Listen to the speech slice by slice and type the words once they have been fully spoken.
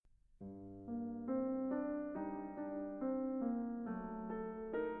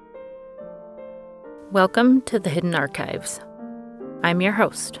Welcome to the Hidden Archives. I'm your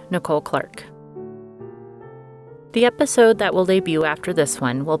host, Nicole Clark. The episode that will debut after this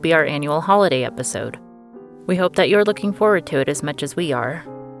one will be our annual holiday episode. We hope that you're looking forward to it as much as we are.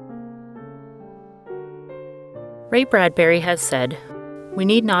 Ray Bradbury has said, "We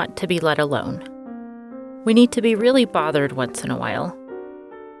need not to be let alone. We need to be really bothered once in a while."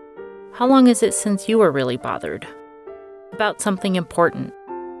 How long is it since you were really bothered? About something important.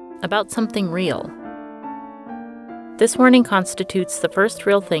 About something real. This warning constitutes the first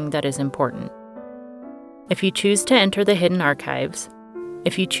real thing that is important. If you choose to enter the hidden archives,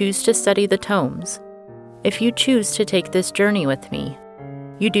 if you choose to study the tomes, if you choose to take this journey with me,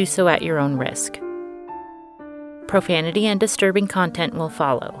 you do so at your own risk. Profanity and disturbing content will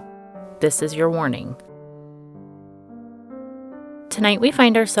follow. This is your warning. Tonight we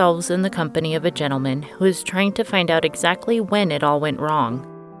find ourselves in the company of a gentleman who is trying to find out exactly when it all went wrong.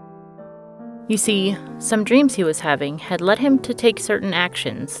 You see, some dreams he was having had led him to take certain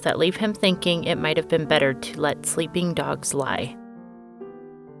actions that leave him thinking it might have been better to let sleeping dogs lie.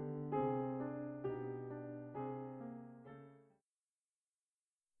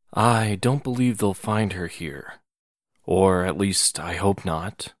 I don't believe they'll find her here. Or at least, I hope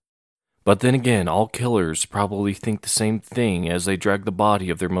not. But then again, all killers probably think the same thing as they drag the body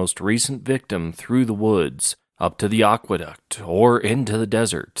of their most recent victim through the woods, up to the aqueduct, or into the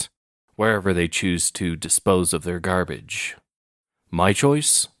desert, wherever they choose to dispose of their garbage. My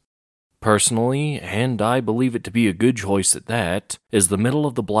choice? Personally, and I believe it to be a good choice at that, is the middle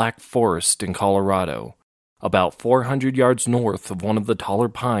of the Black Forest in Colorado, about 400 yards north of one of the taller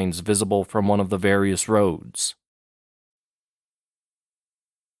pines visible from one of the various roads.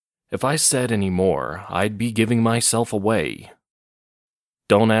 If I said any more, I'd be giving myself away.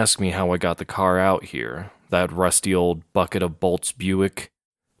 Don't ask me how I got the car out here, that rusty old bucket of bolts Buick.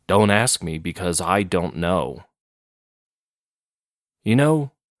 Don't ask me because I don't know. You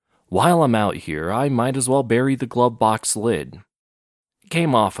know, while I'm out here, I might as well bury the glove box lid. It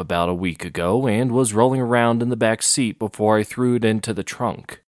came off about a week ago and was rolling around in the back seat before I threw it into the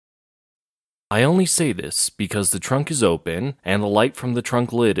trunk. I only say this because the trunk is open and the light from the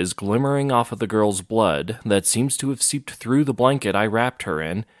trunk lid is glimmering off of the girl's blood that seems to have seeped through the blanket I wrapped her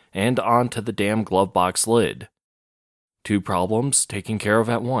in and onto the damn glove box lid. 2 problems taken care of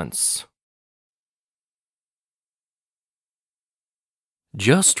at once.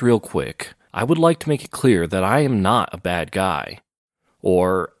 Just real quick, I would like to make it clear that I am not a bad guy.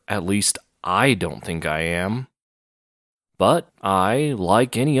 Or, at least, I don't think I am. But I,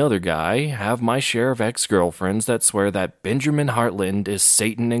 like any other guy, have my share of ex-girlfriends that swear that Benjamin Hartland is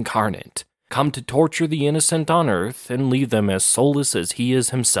Satan incarnate, come to torture the innocent on earth and leave them as soulless as he is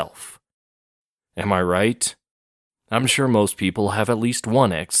himself. Am I right? I'm sure most people have at least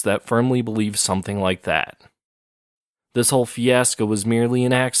one ex that firmly believes something like that. This whole fiasco was merely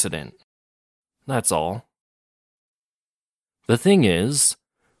an accident. That's all. The thing is,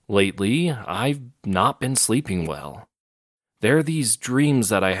 lately, I've not been sleeping well. There are these dreams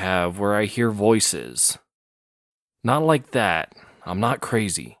that I have where I hear voices. Not like that. I'm not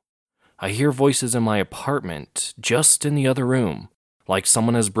crazy. I hear voices in my apartment, just in the other room, like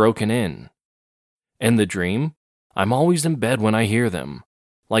someone has broken in. In the dream, I'm always in bed when I hear them,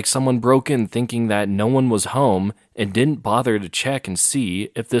 like someone broke in thinking that no one was home and didn't bother to check and see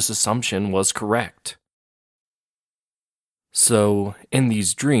if this assumption was correct. So, in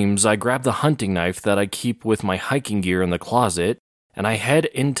these dreams, I grab the hunting knife that I keep with my hiking gear in the closet, and I head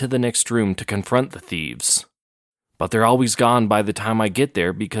into the next room to confront the thieves. But they're always gone by the time I get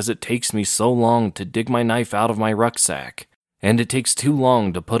there because it takes me so long to dig my knife out of my rucksack. And it takes too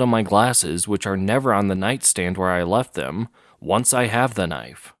long to put on my glasses, which are never on the nightstand where I left them, once I have the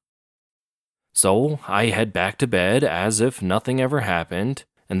knife. So I head back to bed as if nothing ever happened,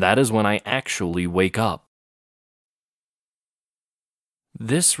 and that is when I actually wake up.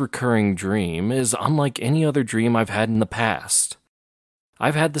 This recurring dream is unlike any other dream I've had in the past.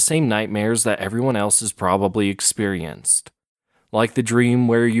 I've had the same nightmares that everyone else has probably experienced, like the dream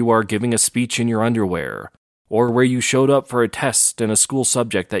where you are giving a speech in your underwear, or where you showed up for a test in a school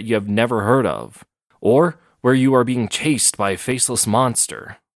subject that you have never heard of, or where you are being chased by a faceless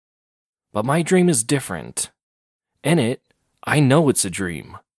monster. But my dream is different. In it, I know it's a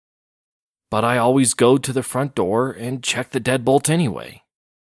dream. But I always go to the front door and check the deadbolt anyway.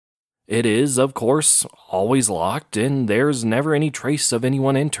 It is, of course, always locked, and there's never any trace of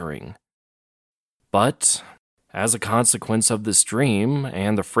anyone entering. But, as a consequence of this dream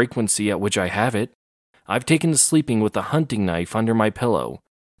and the frequency at which I have it, I've taken to sleeping with a hunting knife under my pillow,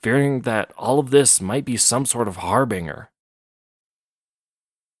 fearing that all of this might be some sort of harbinger.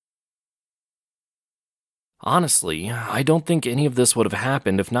 Honestly, I don't think any of this would have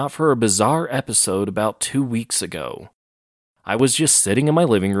happened if not for a bizarre episode about 2 weeks ago. I was just sitting in my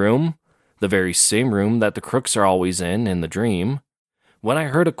living room, the very same room that the crooks are always in the dream, when I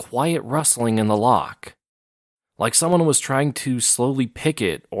heard a quiet rustling in the lock. Like someone was trying to slowly pick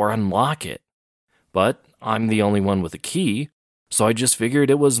it or unlock it. But I'm the only one with a key, so I just figured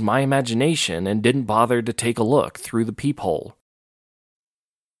it was my imagination and didn't bother to take a look through the peephole.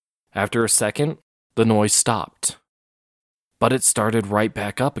 After a second, the noise stopped. But it started right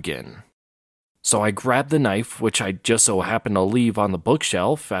back up again. So I grabbed the knife, which I just so happened to leave on the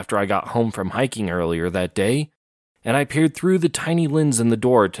bookshelf after I got home from hiking earlier that day, and I peered through the tiny lens in the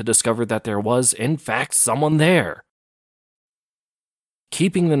door to discover that there was, in fact, someone there.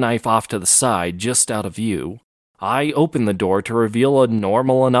 Keeping the knife off to the side, just out of view, I opened the door to reveal a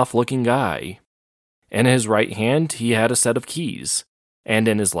normal enough looking guy. In his right hand, he had a set of keys, and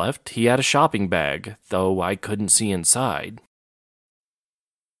in his left, he had a shopping bag, though I couldn't see inside.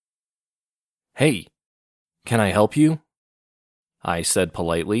 "Hey, can I help you?" I said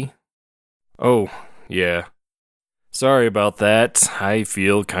politely. "Oh, yeah. Sorry about that. I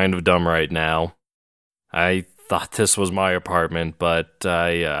feel kind of dumb right now. I thought this was my apartment, but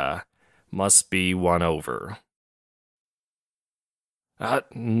I, must be one over."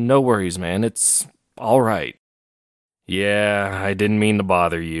 No worries, man. It's all right. Yeah, I didn't mean to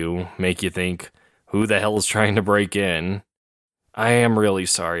bother you, make you think, who the hell is trying to break in? I am really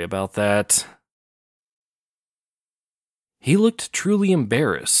sorry about that. He looked truly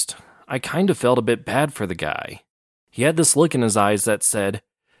embarrassed. I kind of felt a bit bad for the guy. He had this look in his eyes that said,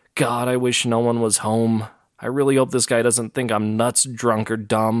 "God, I wish no one was home. I really hope this guy doesn't think I'm nuts, drunk, or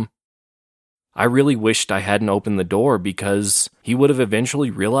dumb." I really wished I hadn't opened the door because he would have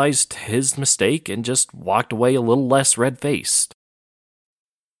eventually realized his mistake and just walked away a little less red-faced.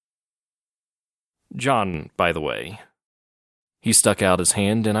 "John, by the way." He stuck out his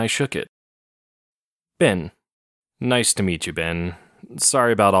hand and I shook it. "Ben. Nice to meet you, Ben.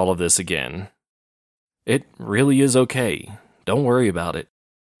 Sorry about all of this again. It really is okay. Don't worry about it.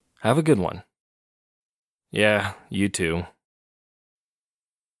 Have a good one." "Yeah, you too."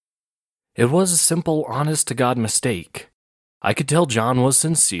 It was a simple, honest-to-God mistake. I could tell John was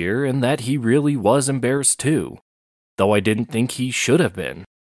sincere and that he really was embarrassed too, though I didn't think he should have been.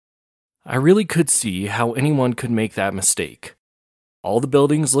 I really could see how anyone could make that mistake. All the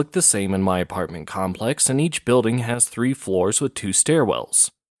buildings look the same in my apartment complex, and each building has 3 floors with 2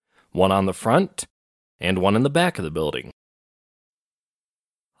 stairwells, one on the front and one in the back of the building.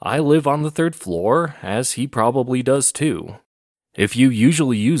 I live on the 3rd floor, as he probably does too. If you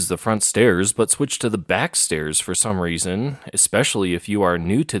usually use the front stairs but switch to the back stairs for some reason, especially if you are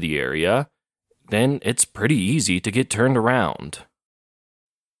new to the area, then it's pretty easy to get turned around.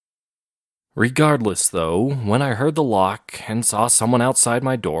 Regardless, though, when I heard the lock and saw someone outside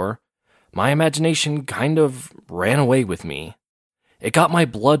my door, my imagination kind of ran away with me. It got my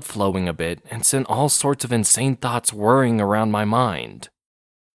blood flowing a bit and sent all sorts of insane thoughts whirring around my mind.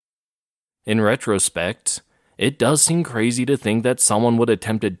 In retrospect, it does seem crazy to think that someone would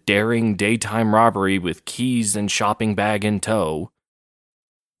attempt a daring daytime robbery with keys and shopping bag in tow.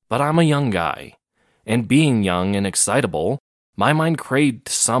 But I'm a young guy, and being young and excitable, my mind craved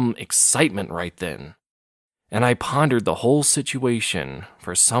some excitement right then, and I pondered the whole situation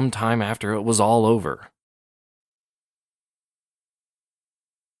for some time after it was all over.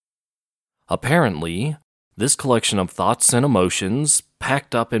 Apparently, this collection of thoughts and emotions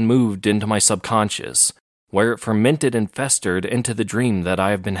packed up and moved into my subconscious, where it fermented and festered into the dream that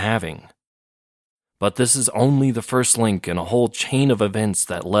I have been having. But this is only the first link in a whole chain of events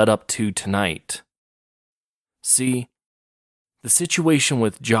that led up to tonight. See, the situation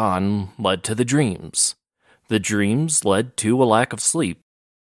with John led to the dreams. The dreams led to a lack of sleep.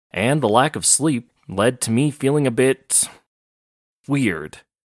 And the lack of sleep led to me feeling a bit weird.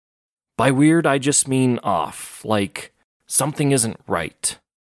 By weird, I just mean off, like something isn't right.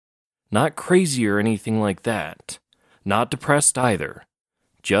 Not crazy or anything like that. Not depressed either.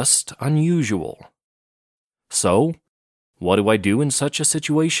 Just unusual. So, what do I do in such a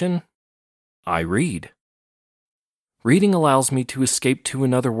situation? I read. Reading allows me to escape to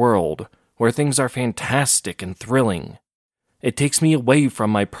another world where things are fantastic and thrilling. It takes me away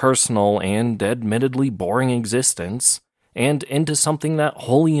from my personal and admittedly boring existence and into something that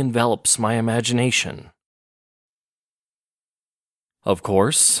wholly envelops my imagination. Of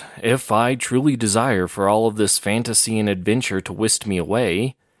course, if I truly desire for all of this fantasy and adventure to whisk me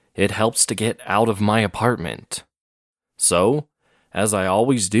away, it helps to get out of my apartment. So, as I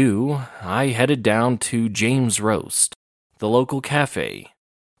always do, I headed down to James Roast, the local cafe,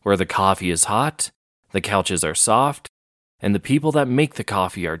 where the coffee is hot, the couches are soft, and the people that make the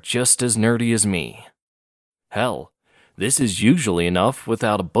coffee are just as nerdy as me. Hell, this is usually enough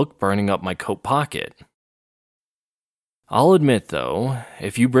without a book burning up my coat pocket. I'll admit, though,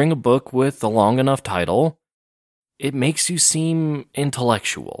 if you bring a book with a long enough title, it makes you seem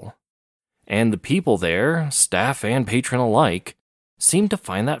intellectual. And the people there, staff and patron alike, seem to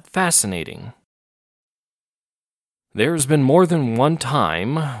find that fascinating. There's been more than one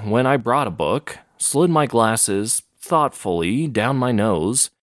time when I brought a book, slid my glasses thoughtfully down my nose,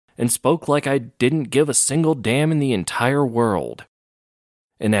 and spoke like I didn't give a single damn in the entire world.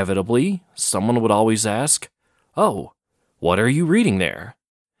 Inevitably, someone would always ask, "Oh, what are you reading there?"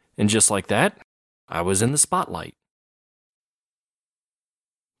 And just like that, I was in the spotlight.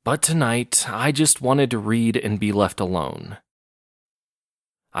 But tonight, I just wanted to read and be left alone.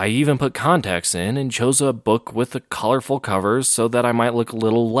 I even put contacts in and chose a book with the colorful covers so that I might look a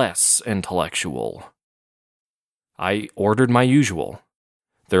little less intellectual. I ordered my usual,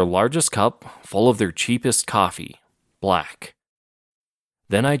 their largest cup full of their cheapest coffee, black.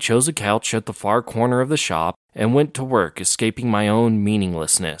 Then I chose a couch at the far corner of the shop and went to work escaping my own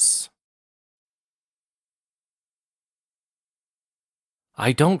meaninglessness.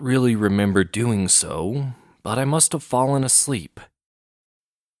 I don't really remember doing so, but I must have fallen asleep.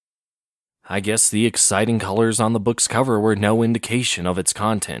 I guess the exciting colors on the book's cover were no indication of its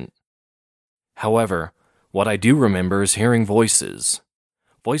content. However, what I do remember is hearing voices.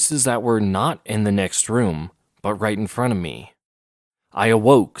 Voices that were not in the next room, but right in front of me. I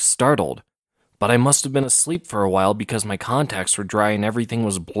awoke, startled, but I must have been asleep for a while because my contacts were dry and everything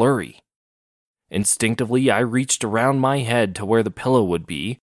was blurry. Instinctively, I reached around my head to where the pillow would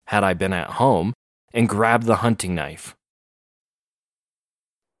be, had I been at home, and grabbed the hunting knife.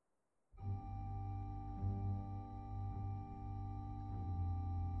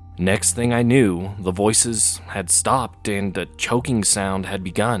 Next thing I knew, the voices had stopped and a choking sound had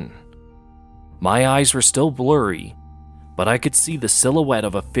begun. My eyes were still blurry, but I could see the silhouette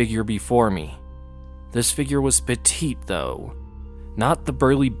of a figure before me. This figure was petite, though, not the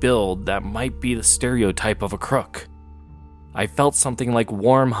burly build that might be the stereotype of a crook. I felt something like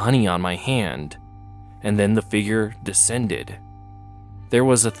warm honey on my hand, and then the figure descended. There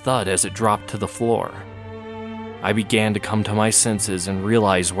was a thud as it dropped to the floor. I began to come to my senses and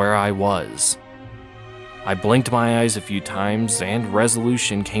realize where I was. I blinked my eyes a few times and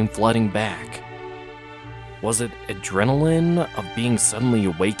resolution came flooding back. Was it adrenaline of being suddenly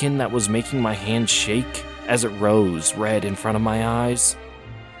awakened that was making my hand shake as it rose red in front of my eyes?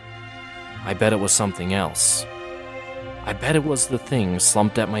 I bet it was something else. I bet it was the thing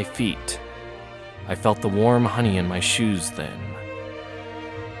slumped at my feet. I felt the warm honey in my shoes then.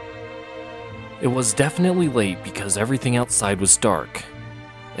 It was definitely late because everything outside was dark.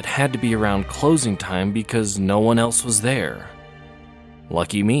 It had to be around closing time because no one else was there.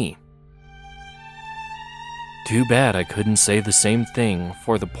 Lucky me. Too bad I couldn't say the same thing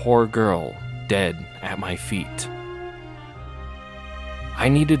for the poor girl dead at my feet. I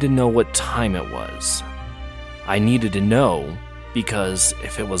needed to know what time it was. I needed to know because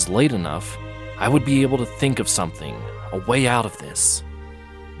if it was late enough, I would be able to think of something, a way out of this.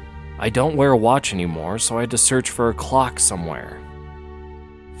 I don't wear a watch anymore, so I had to search for a clock somewhere.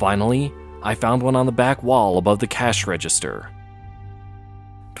 Finally, I found one on the back wall above the cash register.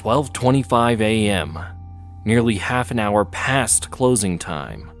 12:25 a.m., nearly half an hour past closing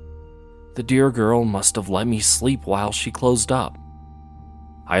time. The dear girl must have let me sleep while she closed up.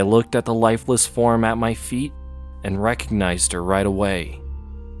 I looked at the lifeless form at my feet and recognized her right away.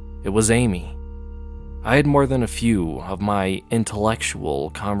 It was Amy. I had more than a few of my intellectual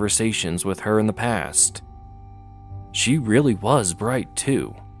conversations with her in the past. She really was bright,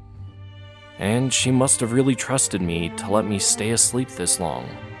 too. And she must have really trusted me to let me stay asleep this long.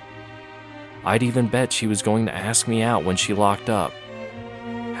 I'd even bet she was going to ask me out when she locked up.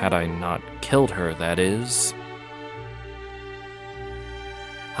 Had I not killed her, that is.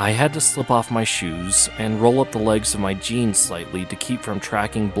 I had to slip off my shoes and roll up the legs of my jeans slightly to keep from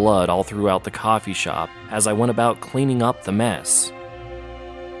tracking blood all throughout the coffee shop as I went about cleaning up the mess.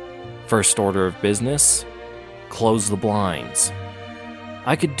 First order of business, close the blinds.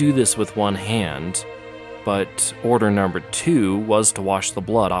 I could do this with one hand, but order number 2 was to wash the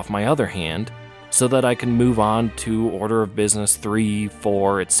blood off my other hand so that I could move on to order of business 3,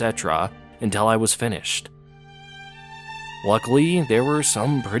 4, etc. until I was finished. Luckily, there were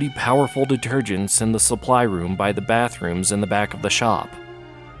some pretty powerful detergents in the supply room by the bathrooms in the back of the shop.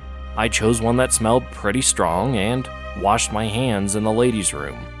 I chose one that smelled pretty strong and washed my hands in the ladies'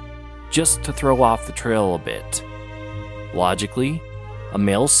 room, just to throw off the trail a bit. Logically, A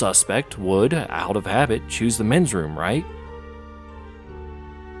male suspect would, out of habit, choose the men's room, right?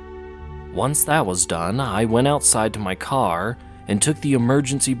 Once that was done, I went outside to my car and took the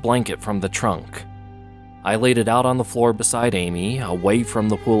emergency blanket from the trunk. I laid it out on the floor beside Amy, away from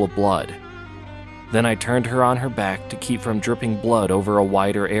the pool of blood. Then I turned her on her back to keep from dripping blood over a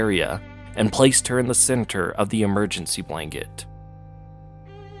wider area and placed her in the center of the emergency blanket.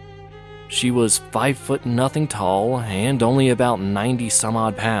 She was 5'0" tall and only about 90 some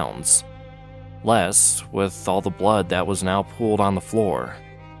odd pounds. Less, with all the blood that was now pooled on the floor.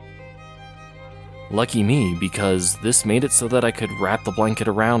 Lucky me, because this made it so that I could wrap the blanket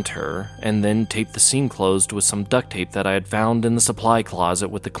around her and then tape the seam closed with some duct tape that I had found in the supply closet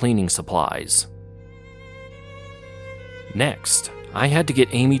with the cleaning supplies. Next, I had to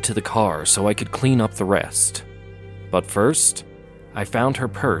get Amy to the car so I could clean up the rest. But first, I found her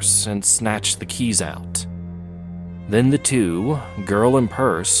purse and snatched the keys out. Then the two, girl and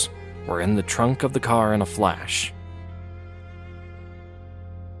purse, were in the trunk of the car in a flash.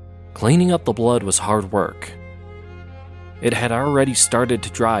 Cleaning up the blood was hard work. It had already started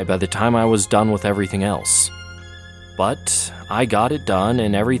to dry by the time I was done with everything else. But I got it done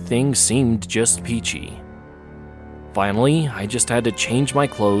and everything seemed just peachy. Finally, I just had to change my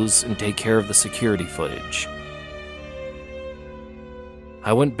clothes and take care of the security footage.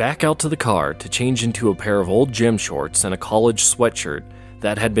 I went back out to the car to change into a pair of old gym shorts and a college sweatshirt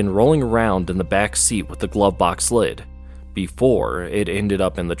that had been rolling around in the back seat with the glove box lid. Before it ended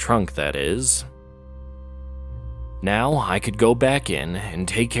up in the trunk, that is. Now I could go back in and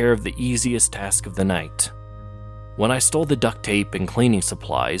take care of the easiest task of the night. When I stole the duct tape and cleaning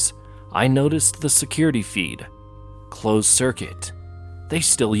supplies, I noticed the security feed. Closed circuit. They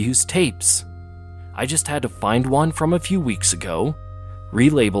still use tapes. I just had to find one from a few weeks ago,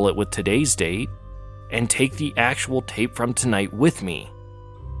 relabel it with today's date, and take the actual tape from tonight with me.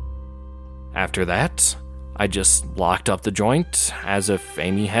 After that, I just locked up the joint as if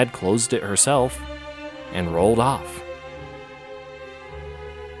Amy had closed it herself and rolled off.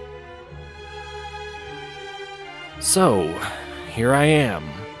 So, here I am.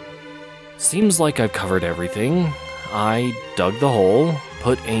 Seems like I've covered everything. I dug the hole,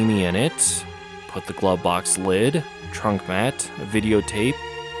 put Amy in it, put the glove box lid, trunk mat, videotape,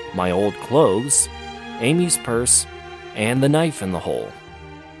 my old clothes, Amy's purse, and the knife in the hole.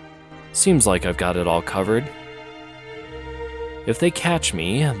 Seems like I've got it all covered. If they catch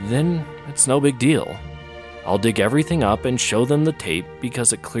me, then it's no big deal. I'll dig everything up and show them the tape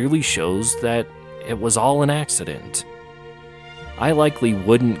because it clearly shows that it was all an accident. I likely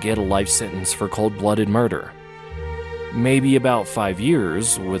wouldn't get a life sentence for cold-blooded murder. Maybe about 5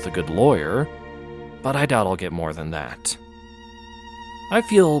 years with a good lawyer, but I doubt I'll get more than that. I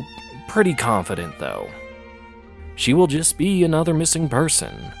feel pretty confident, though. She will just be another missing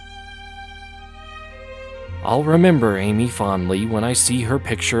person. I'll remember Amy fondly when I see her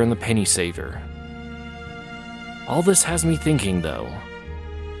picture in the penny saver. All this has me thinking, though.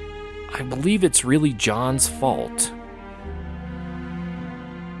 I believe it's really John's fault.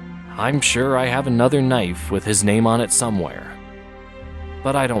 I'm sure I have another knife with his name on it somewhere,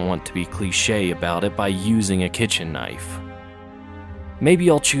 but I don't want to be cliché about it by using a kitchen knife. Maybe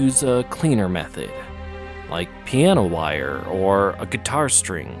I'll choose a cleaner method, like piano wire or a guitar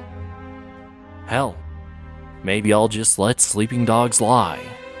string. Hell, maybe I'll just let sleeping dogs lie.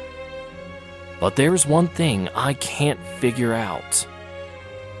 But there's one thing I can't figure out.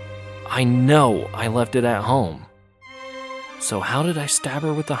 I know I left it at home. So how did I stab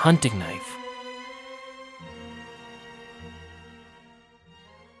her with a hunting knife?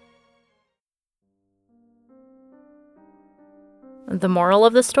 The moral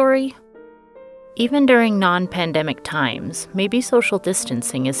of the story? Even during non-pandemic times, maybe social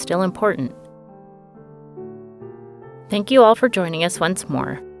distancing is still important. Thank you all for joining us once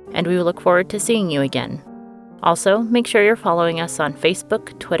more, and we look forward to seeing you again. Also, make sure you're following us on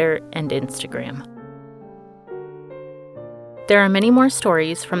Facebook, Twitter, and Instagram. There are many more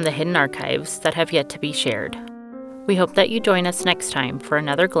stories from the Hidden Archives that have yet to be shared. We hope that you join us next time for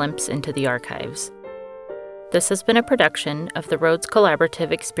another glimpse into the archives. This has been a production of the Rhodes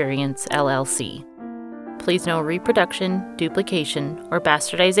Collaborative Experience, LLC. Please no reproduction, duplication, or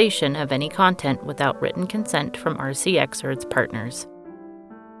bastardization of any content without written consent from RCX or its partners.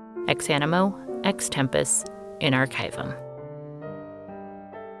 Ex animo, ex tempus, in archivum.